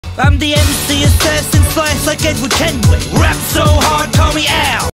I'm the MC assassin, slice like Edward Kenway. Rap so hard, call me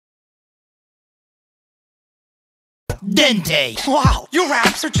Al Dente. Wow, your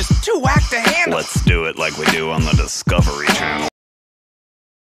raps are just too whack to handle. Let's do it like we do on the Discovery Channel.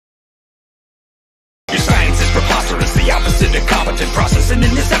 Your science is preposterous, the opposite of competent processing.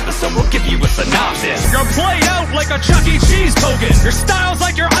 In this episode, we'll give you a synopsis. You're played out like a Chuck E. Cheese token. Your style's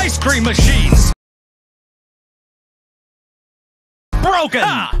like your ice cream machines. Broken!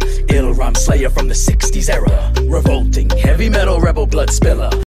 Ill rhyme slayer from the 60s era. Revolting, heavy metal rebel blood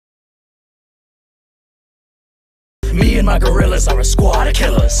spiller. Me and my gorillas are a squad of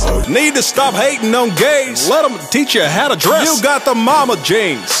killers. Need to stop hating on gays. Let them teach you how to dress. You got the mama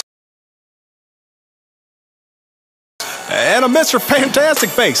jeans. And a Mr. Fantastic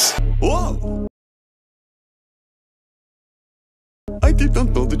face. Whoa! I did not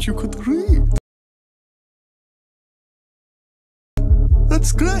know that you could read.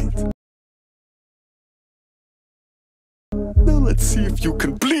 That's great. Now let's see if you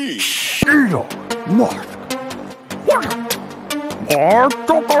can bleed. Mark.